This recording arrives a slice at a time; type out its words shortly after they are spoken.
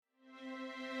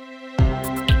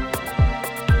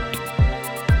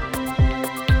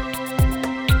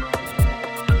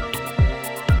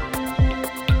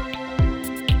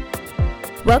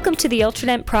Welcome to the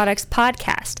Ultradent Products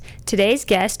Podcast. Today's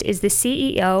guest is the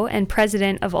CEO and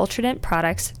President of Ultradent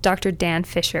Products, Dr. Dan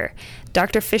Fisher.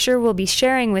 Dr. Fisher will be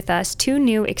sharing with us two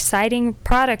new exciting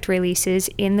product releases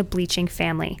in the bleaching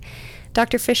family.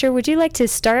 Dr. Fisher, would you like to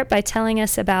start by telling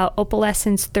us about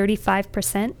Opalescence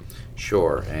 35%?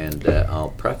 Sure, and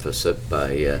I'll preface it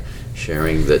by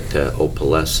sharing that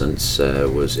Opalescence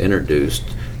was introduced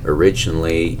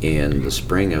originally in the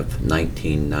spring of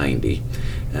 1990.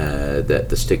 That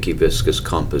the sticky viscous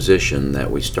composition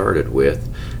that we started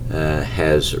with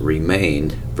has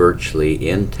remained virtually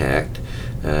intact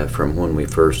from when we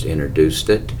first introduced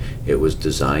it. It was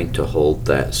designed to hold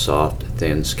that soft,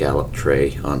 thin scallop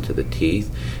tray onto the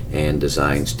teeth and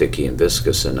designed sticky and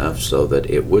viscous enough so that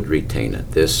it would retain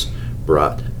it. This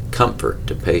brought comfort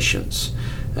to patients.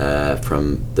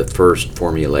 From the first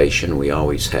formulation, we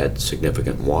always had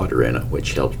significant water in it,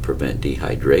 which helped prevent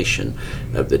dehydration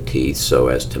of the teeth so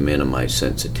as to minimize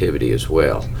sensitivity as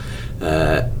well.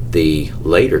 The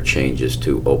later changes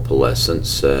to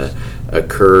Opalescence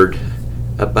occurred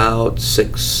about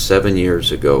 6-7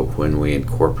 years ago when we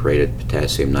incorporated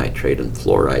potassium nitrate and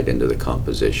fluoride into the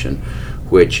composition,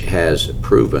 which has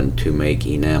proven to make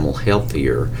enamel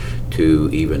healthier, to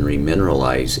even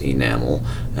remineralize enamel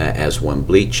as one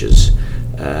bleaches.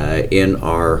 In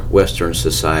our Western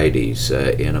societies,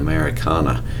 in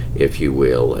Americana, if you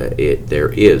will, there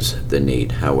is the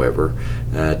need, however,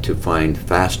 to find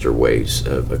faster ways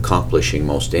of accomplishing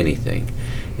most anything.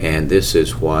 And this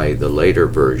is why the later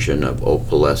version of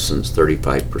Opalescence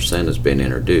 35% has been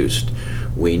introduced.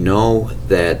 We know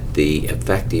that the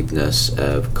effectiveness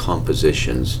of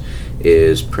compositions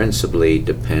is principally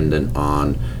dependent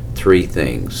on three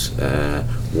things.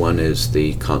 One is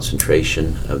the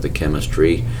concentration of the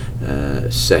chemistry.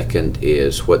 Second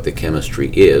is what the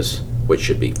chemistry is, which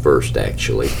should be first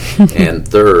actually. And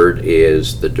third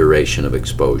is the duration of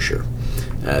exposure.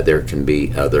 There can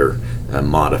be other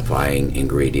modifying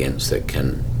ingredients that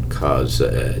can cause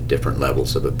different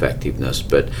levels of effectiveness,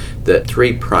 but the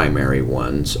three primary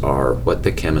ones are what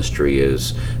the chemistry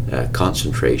is,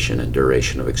 concentration, and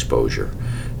duration of exposure.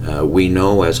 We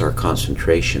know as our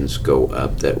concentrations go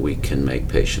up that we can make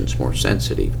patients more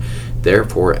sensitive.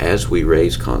 Therefore, as we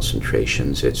raise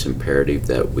concentrations, it's imperative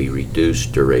that we reduce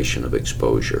duration of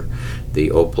exposure. The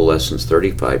Opalescence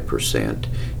 35%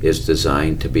 is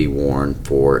designed to be worn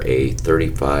for a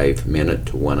 35-minute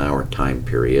to 1 hour time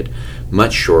period,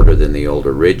 much shorter than the old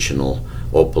original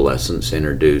Opalescence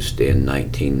introduced in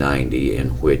 1990,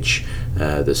 in which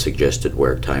the suggested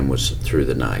wear time was through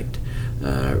the night.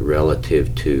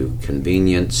 Relative to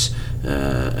convenience,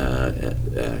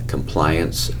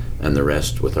 compliance, and the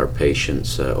rest with our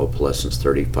patients, Opalescence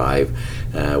 35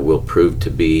 will prove to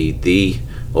be the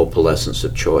Opalescence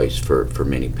of choice for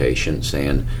many patients,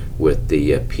 and with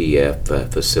the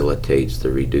PF facilitates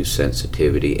the reduced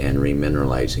sensitivity and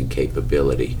remineralizing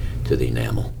capability to the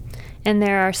enamel. And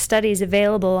there are studies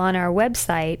available on our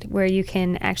website where you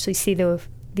can actually see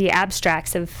the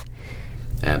abstracts of.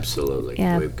 Absolutely.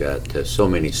 Yeah. We've got so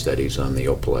many studies on the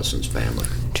Opalescence family.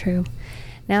 True.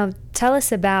 Now, tell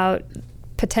us about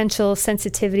potential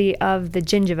sensitivity of the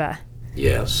gingiva.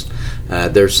 Yes.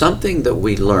 There's something that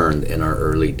we learned in our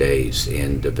early days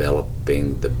in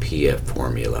developing the PF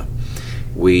formula.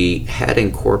 We had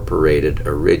incorporated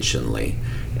originally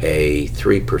a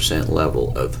 3%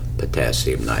 level of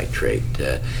potassium nitrate.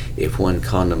 If one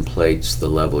contemplates the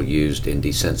level used in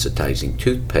desensitizing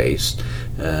toothpaste,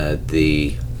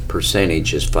 the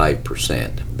percentage is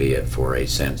 5%, be it for a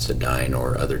Sensodyne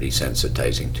or other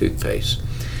desensitizing toothpaste.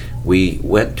 We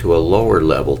went to a lower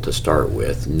level to start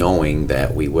with, knowing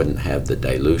that we wouldn't have the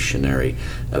dilutionary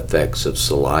effects of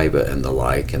saliva and the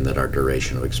like, and that our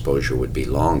duration of exposure would be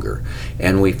longer.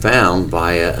 And we found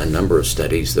via a number of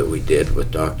studies that we did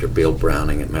with Dr. Bill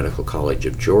Browning at Medical College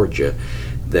of Georgia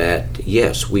that,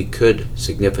 yes, we could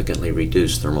significantly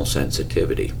reduce thermal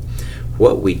sensitivity.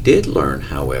 What we did learn,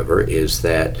 however, is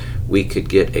that we could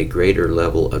get a greater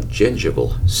level of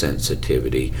gingival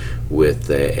sensitivity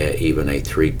with even a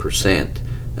 3%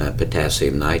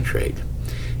 potassium nitrate.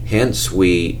 Hence,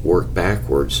 we worked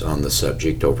backwards on the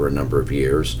subject over a number of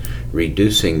years,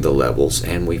 reducing the levels,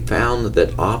 and we found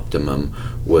that optimum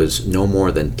was no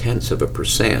more than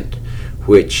 0.1%,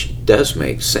 which does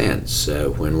make sense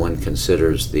when one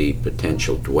considers the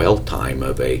potential dwell time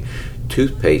of a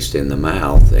toothpaste in the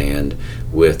mouth, and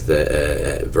with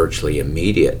virtually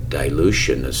immediate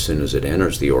dilution as soon as it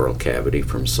enters the oral cavity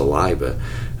from saliva,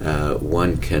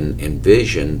 one can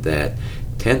envision that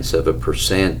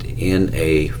 0.1% in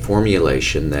a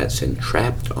formulation that's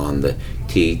entrapped on the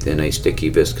teeth in a sticky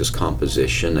viscous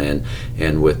composition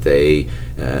and with a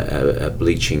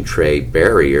bleaching tray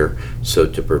barrier, so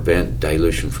to prevent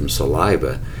dilution from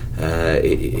saliva.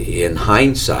 In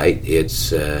hindsight,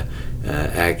 it's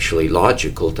actually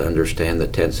logical to understand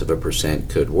that 0.1%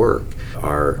 could work.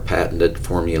 Our patented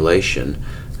formulation,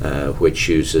 which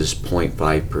uses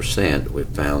 0.5%, we've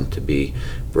found to be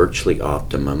virtually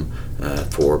optimum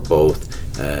for both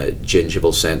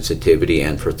gingival sensitivity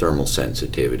and for thermal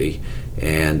sensitivity,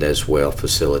 and as well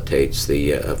facilitates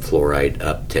the fluoride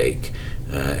uptake,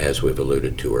 as we've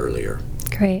alluded to earlier.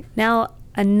 Great. Now,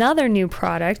 another new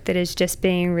product that is just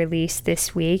being released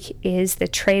this week is the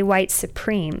Tray White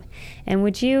Supreme. And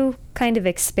would you kind of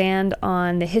expand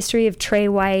on the history of Tray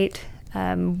White,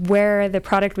 where the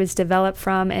product was developed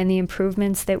from, and the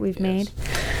improvements that we've made?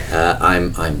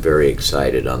 I'm very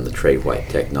excited on the Tray White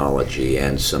technology,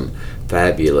 and some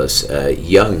fabulous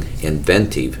young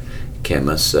inventive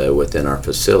chemists within our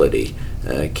facility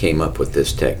came up with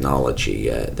this technology.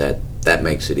 That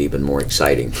makes it even more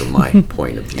exciting from my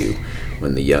point of view,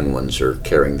 when the young ones are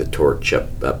carrying the torch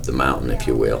up the mountain, if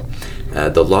you will.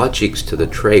 The logics to the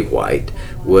Tray White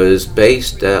was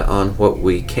based on what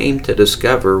we came to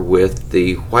discover with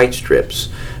the white strips.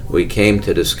 We came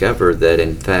to discover that,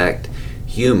 in fact,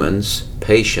 humans,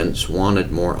 patients,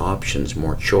 wanted more options,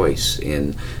 more choice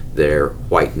in their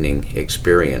whitening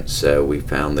experience. We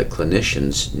found that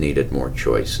clinicians needed more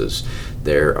choices.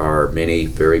 There are many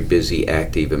very busy,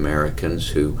 active Americans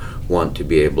who want to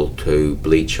be able to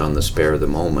bleach on the spare of the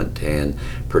moment, and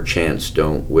perchance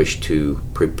don't wish to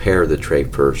prepare the tray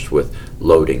first with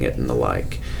loading it and the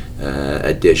like.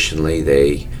 Additionally,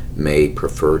 they may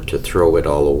prefer to throw it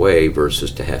all away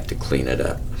versus to have to clean it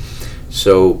up.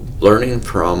 So, learning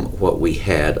from what we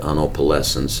had on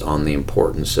opalescence on the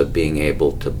importance of being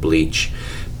able to bleach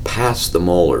past the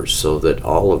molars so that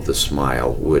all of the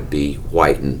smile would be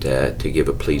whitened to give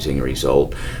a pleasing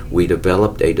result, we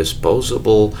developed a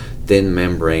disposable thin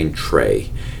membrane tray.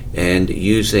 And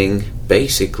using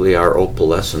basically our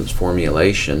opalescence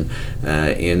formulation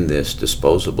in this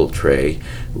disposable tray,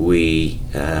 we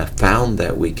found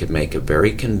that we could make a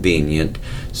very convenient,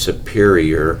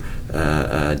 superior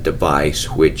device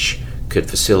which could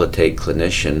facilitate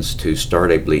clinicians to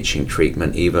start a bleaching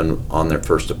treatment even on their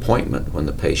first appointment when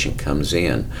the patient comes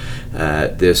in.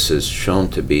 This is shown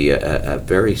to be a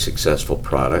very successful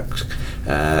product.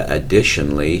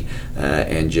 Additionally,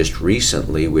 and just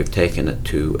recently, we've taken it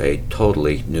to a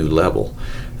totally new level.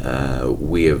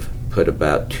 We have put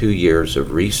about 2 years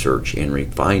of research in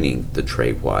refining the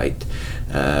Tray White.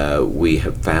 We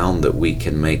have found that we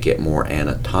can make it more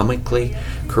anatomically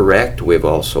correct. We've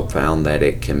also found that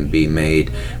it can be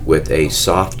made with a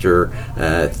softer,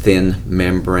 thin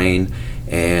membrane,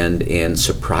 and in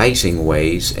surprising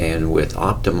ways, and with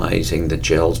optimizing the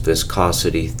gel's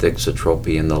viscosity,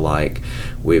 thixotropy, and the like,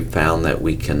 we've found that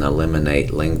we can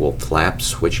eliminate lingual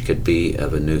flaps, which could be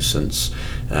of a nuisance.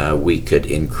 We could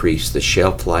increase the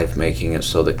shelf life, making it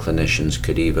so that clinicians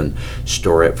could even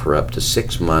store it for up to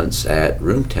 6 months at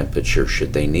room temperature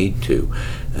should they need to.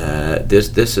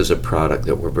 This is a product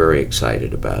that we're very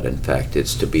excited about. In fact,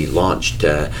 it's to be launched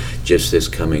just this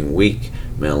coming week,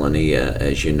 Melanie.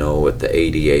 As you know, at the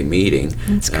ADA meeting,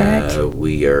 that's correct.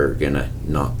 We are going to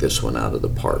knock this one out of the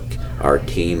park. Our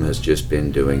team has just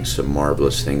been doing some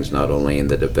marvelous things, not only in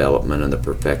the development and the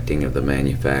perfecting of the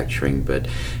manufacturing, but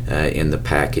in the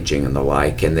packaging and the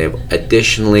like. And they've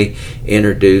additionally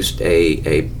introduced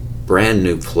a brand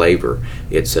new flavor.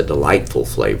 It's a delightful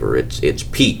flavor. It's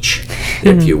peach,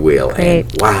 if you will. Great.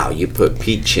 And wow, you put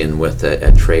peach in with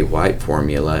a Tray White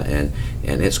formula, and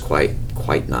it's quite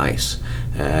nice.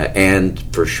 And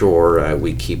for sure,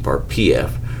 we keep our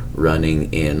PF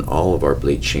running in all of our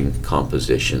bleaching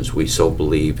compositions. We so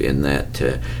believe in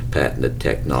that patented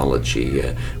technology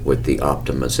with the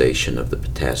optimization of the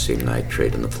potassium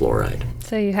nitrate and the fluoride.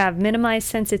 So you have minimized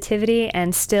sensitivity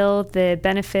and still the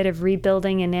benefit of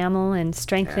rebuilding enamel and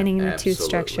strengthening the tooth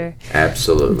structure.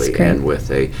 Absolutely. And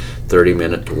with a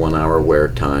 30-minute to 1 hour wear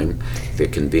time, the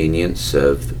convenience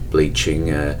of bleaching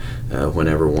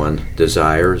whenever one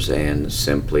desires, and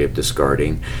simply of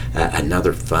discarding.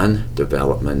 Another fun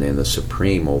development in the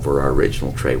Supreme over our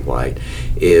original Tray White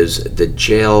is the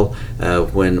gel.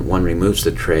 When one removes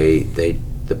the tray,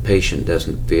 the patient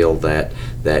doesn't feel that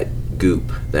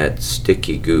goop, that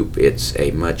sticky goop. It's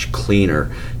a much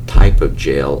cleaner type of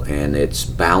gel, and it's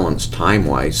balanced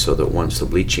time-wise so that once the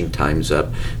bleaching time's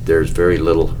up, there's very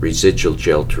little residual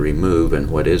gel to remove, and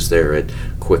what is there, it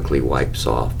quickly wipes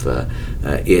off.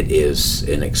 It is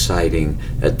an exciting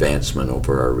advancement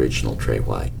over our original Tray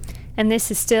White. And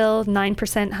this is still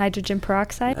 9% hydrogen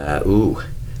peroxide?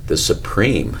 The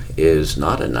Supreme is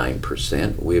not a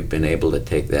 9%. We've been able to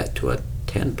take that to a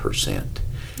 10%.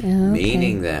 Okay.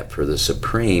 Meaning that for the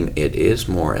Supreme, it is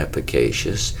more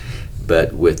efficacious,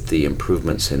 but with the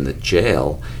improvements in the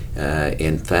gel,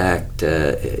 in fact,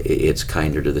 it's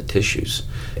kinder to the tissues,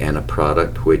 and a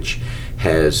product which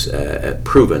has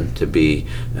proven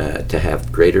to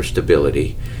have greater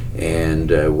stability and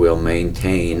will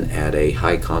maintain at a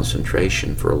high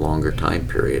concentration for a longer time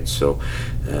period. So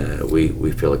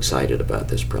we feel excited about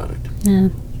this product. Yeah,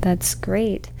 that's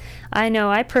great. I know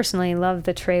I personally love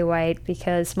the Tray White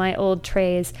because my old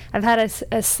trays, I've had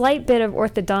a slight bit of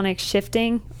orthodontic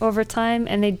shifting over time,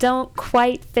 and they don't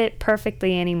quite fit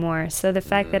perfectly anymore. So the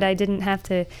fact that I didn't have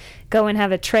to go and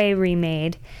have a tray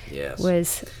remade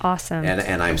was awesome.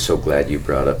 And I'm so glad you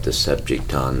brought up the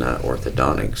subject on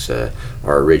orthodontics.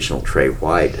 Our original Tray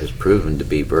White has proven to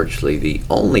be virtually the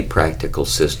only practical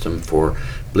system for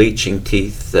bleaching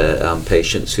teeth on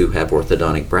patients who have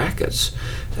orthodontic brackets.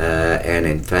 And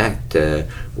in fact,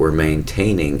 we're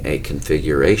maintaining a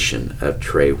configuration of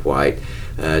Tray White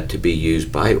to be used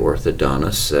by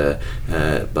orthodontists,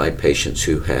 by patients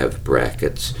who have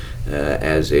brackets,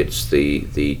 as it's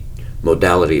the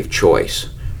modality of choice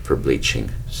for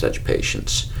bleaching such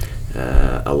patients.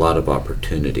 A lot of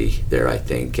opportunity there, I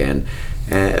think. And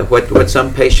what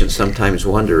some patients sometimes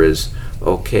wonder is,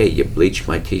 okay, you bleach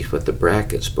my teeth with the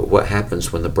brackets, but what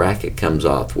happens when the bracket comes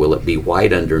off? Will it be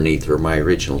white underneath or my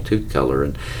original tooth color?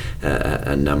 And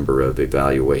a number of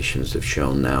evaluations have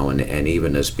shown now, and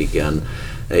even has begun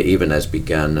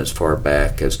as far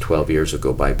back as 12 years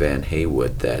ago by Van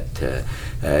Haywood, that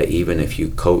even if you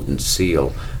coat and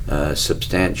seal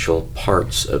substantial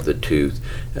parts of the tooth,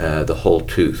 the whole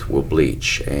tooth will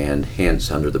bleach, and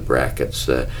hence under the brackets,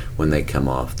 when they come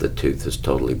off, the tooth is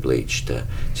totally bleached.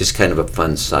 Just kind of a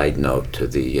fun side note to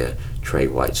the Tray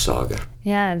White saga.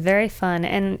 Yeah, very fun.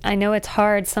 And I know it's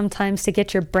hard sometimes to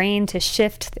get your brain to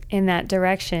shift in that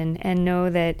direction and know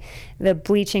that the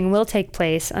bleaching will take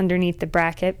place underneath the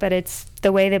bracket, but it's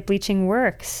the way that bleaching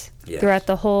works throughout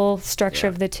the whole structure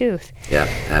of the tooth. Yeah,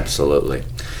 absolutely.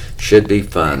 Should be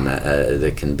fun.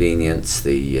 The convenience,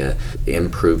 the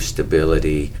improved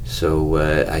stability. So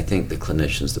I think the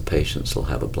clinicians, the patients will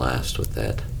have a blast with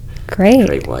that. Great.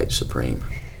 Tray White Supreme.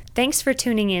 Thanks for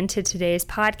tuning in to today's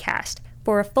podcast.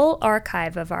 For a full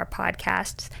archive of our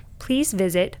podcasts, please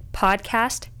visit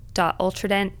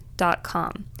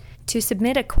podcast.ultradent.com. To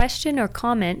submit a question or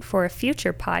comment for a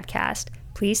future podcast,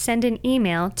 please send an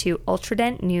email to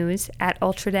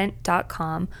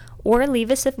ultradentnews@ultradent.com or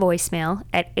leave us a voicemail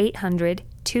at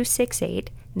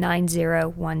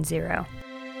 800-268-9010.